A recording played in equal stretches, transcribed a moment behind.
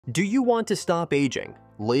Do you want to stop aging,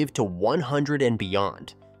 live to 100 and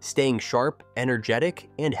beyond, staying sharp, energetic,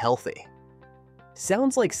 and healthy?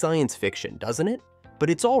 Sounds like science fiction, doesn't it? But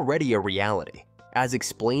it's already a reality, as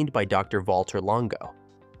explained by Dr. Valter Longo,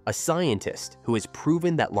 a scientist who has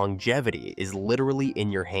proven that longevity is literally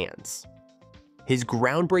in your hands. His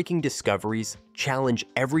groundbreaking discoveries challenge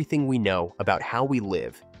everything we know about how we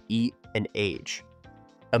live, eat, and age.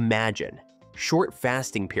 Imagine short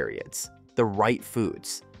fasting periods, the right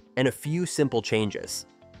foods, and a few simple changes.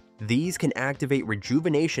 These can activate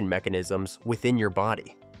rejuvenation mechanisms within your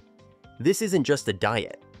body. This isn't just a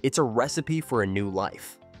diet, it's a recipe for a new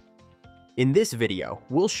life. In this video,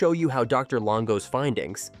 we'll show you how Dr. Longo's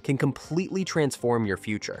findings can completely transform your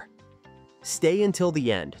future. Stay until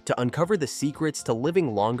the end to uncover the secrets to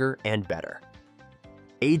living longer and better.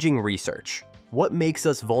 Aging research. What makes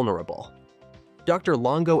us vulnerable? Dr.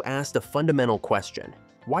 Longo asked a fundamental question.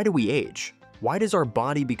 Why do we age? Why does our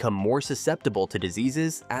body become more susceptible to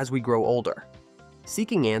diseases as we grow older?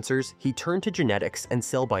 Seeking answers, he turned to genetics and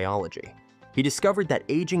cell biology. He discovered that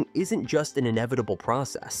aging isn't just an inevitable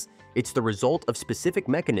process, it's the result of specific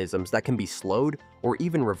mechanisms that can be slowed or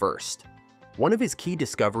even reversed. One of his key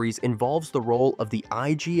discoveries involves the role of the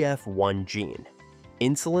IGF-1 gene,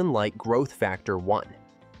 insulin-like growth factor 1.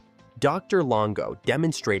 Dr. Longo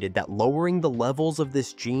demonstrated that lowering the levels of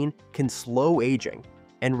this gene can slow aging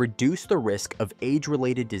and reduce the risk of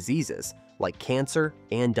age-related diseases like cancer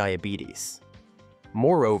and diabetes.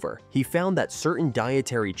 Moreover, he found that certain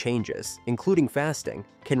dietary changes, including fasting,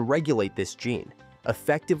 can regulate this gene,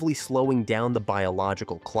 effectively slowing down the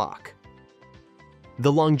biological clock.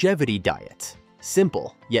 The longevity diet.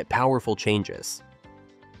 Simple yet powerful changes.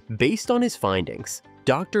 Based on his findings,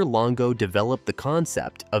 Dr. Longo developed the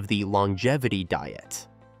concept of the longevity diet.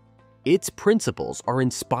 Its principles are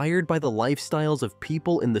inspired by the lifestyles of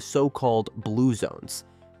people in the so-called blue zones,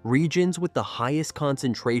 regions with the highest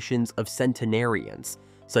concentrations of centenarians,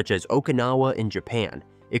 such as Okinawa in Japan,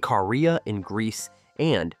 Ikaria in Greece,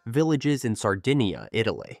 and villages in Sardinia,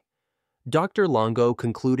 Italy. Dr. Longo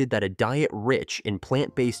concluded that a diet rich in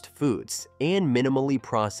plant-based foods and minimally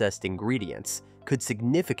processed ingredients could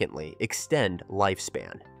significantly extend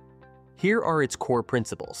lifespan. Here are its core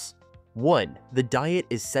principles. 1. The diet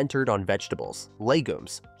is centered on vegetables,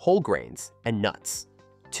 legumes, whole grains, and nuts.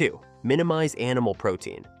 2. Minimize animal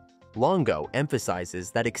protein. Longo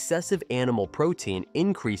emphasizes that excessive animal protein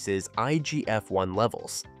increases IGF-1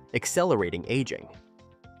 levels, accelerating aging.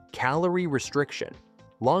 Calorie restriction.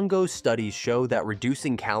 Longo's studies show that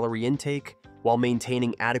reducing calorie intake while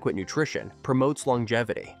maintaining adequate nutrition promotes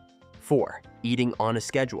longevity. 4. Eating on a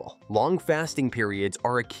schedule. Long fasting periods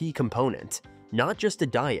are a key component, not just a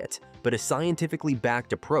diet, but a scientifically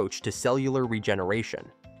backed approach to cellular regeneration.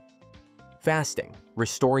 Fasting,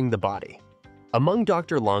 restoring the body. Among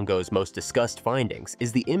Dr. Longo's most discussed findings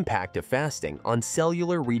is the impact of fasting on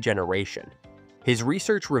cellular regeneration. His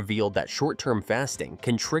research revealed that short-term fasting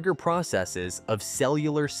can trigger processes of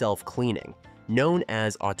cellular self-cleaning, known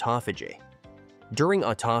as autophagy. During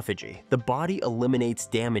autophagy, the body eliminates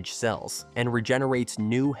damaged cells and regenerates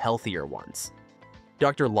new, healthier ones.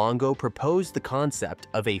 Dr. Longo proposed the concept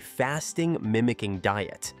of a fasting mimicking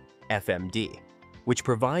diet, FMD, which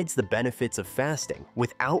provides the benefits of fasting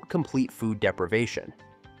without complete food deprivation.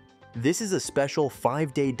 This is a special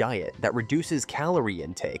 5-day diet that reduces calorie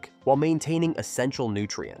intake while maintaining essential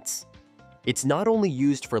nutrients. It's not only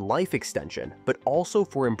used for life extension, but also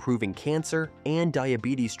for improving cancer and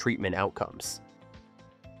diabetes treatment outcomes.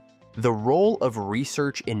 The role of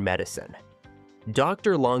research in medicine.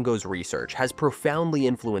 Dr. Longo's research has profoundly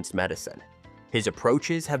influenced medicine. His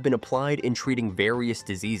approaches have been applied in treating various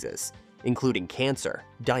diseases, including cancer,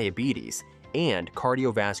 diabetes, and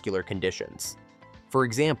cardiovascular conditions. For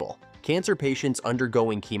example, cancer patients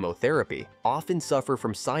undergoing chemotherapy often suffer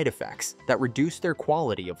from side effects that reduce their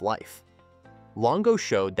quality of life. Longo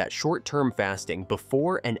showed that short-term fasting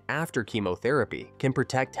before and after chemotherapy can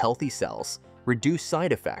protect healthy cells, reduce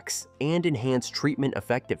side effects, and enhance treatment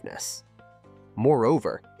effectiveness.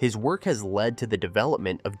 Moreover, his work has led to the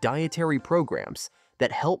development of dietary programs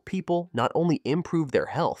that help people not only improve their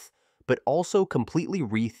health, but also completely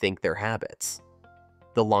rethink their habits.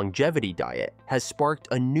 The longevity diet has sparked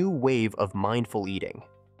a new wave of mindful eating.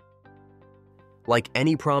 Like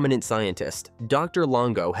any prominent scientist, Dr.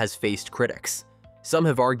 Longo has faced critics. Some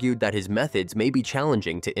have argued that his methods may be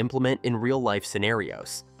challenging to implement in real-life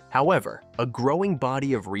scenarios. However, a growing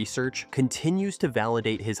body of research continues to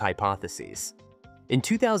validate his hypotheses. In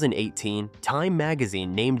 2018, Time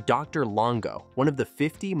magazine named Dr. Longo one of the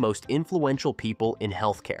 50 most influential people in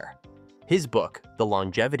healthcare. His book, The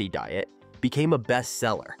Longevity Diet, became a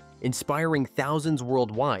bestseller inspiring thousands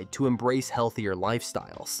worldwide to embrace healthier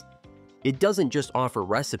lifestyles. It doesn't just offer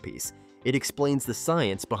recipes, it explains the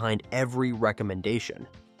science behind every recommendation.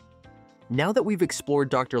 Now that we've explored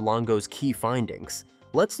Dr. Longo's key findings,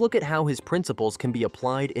 let's look at how his principles can be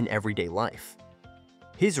applied in everyday life.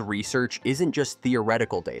 His research isn't just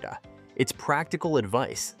theoretical data, it's practical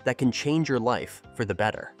advice that can change your life for the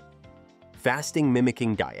better. Fasting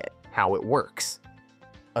mimicking diet, how it works.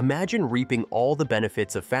 Imagine reaping all the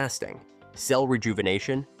benefits of fasting: cell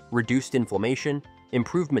rejuvenation, reduced inflammation,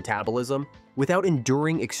 improved metabolism, without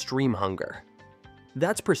enduring extreme hunger.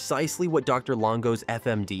 That's precisely what Dr. Longo's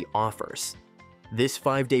FMD offers. This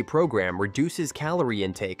 5-day program reduces calorie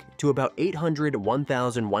intake to about 800 to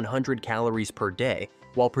 1,100 calories per day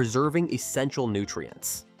while preserving essential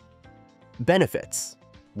nutrients. Benefits.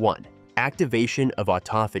 1. Activation of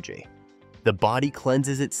autophagy. The body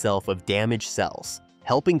cleanses itself of damaged cells,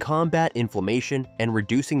 helping combat inflammation and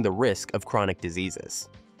reducing the risk of chronic diseases.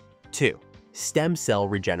 2. Stem cell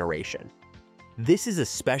regeneration. This is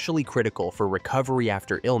especially critical for recovery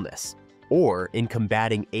after illness or in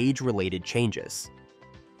combating age-related changes.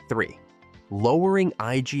 3. Lowering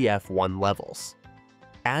IGF-1 levels.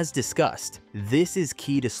 As discussed, this is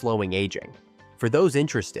key to slowing aging. For those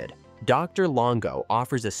interested, Dr. Longo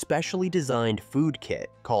offers a specially designed food kit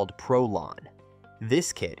called Prolon.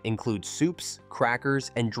 This kit includes soups,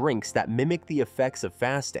 crackers, and drinks that mimic the effects of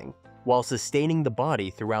fasting while sustaining the body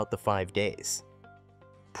throughout the 5 days.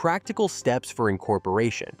 Practical steps for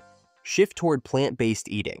incorporation. Shift toward plant-based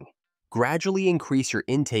eating. Gradually increase your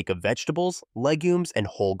intake of vegetables, legumes, and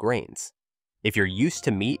whole grains. If you're used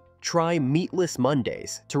to meat, try meatless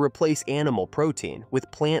Mondays to replace animal protein with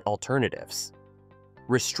plant alternatives.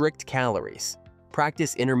 Restrict calories.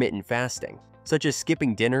 Practice intermittent fasting, such as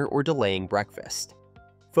skipping dinner or delaying breakfast.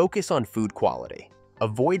 Focus on food quality.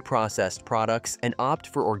 Avoid processed products and opt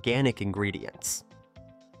for organic ingredients.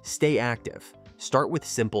 Stay active. Start with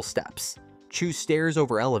simple steps. Choose stairs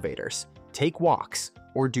over elevators, take walks,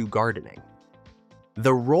 or do gardening.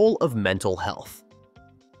 The role of mental health.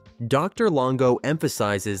 Dr. Longo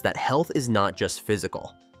emphasizes that health is not just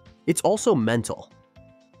physical, it's also mental.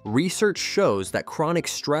 Research shows that chronic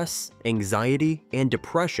stress, anxiety, and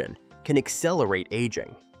depression can accelerate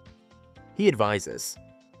aging. He advises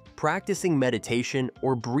practicing meditation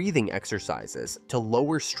or breathing exercises to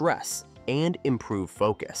lower stress and improve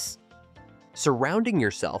focus. Surrounding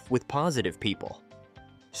yourself with positive people.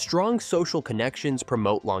 Strong social connections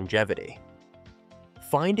promote longevity.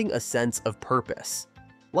 Finding a sense of purpose.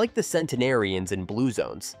 Like the centenarians in Blue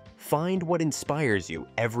Zones, find what inspires you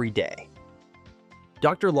every day.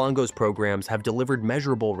 Dr. Longo's programs have delivered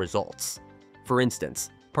measurable results. For instance,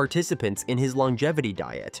 participants in his longevity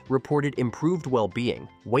diet reported improved well-being,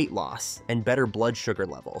 weight loss, and better blood sugar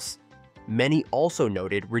levels. Many also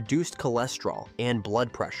noted reduced cholesterol and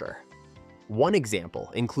blood pressure. One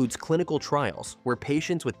example includes clinical trials where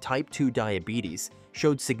patients with type 2 diabetes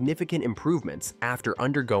showed significant improvements after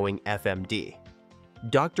undergoing FMD.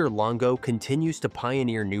 Dr. Longo continues to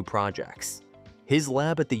pioneer new projects. His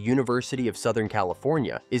lab at the University of Southern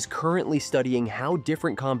California is currently studying how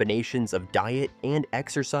different combinations of diet and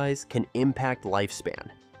exercise can impact lifespan.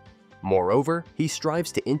 Moreover, he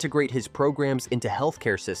strives to integrate his programs into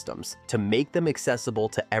healthcare systems to make them accessible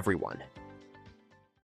to everyone.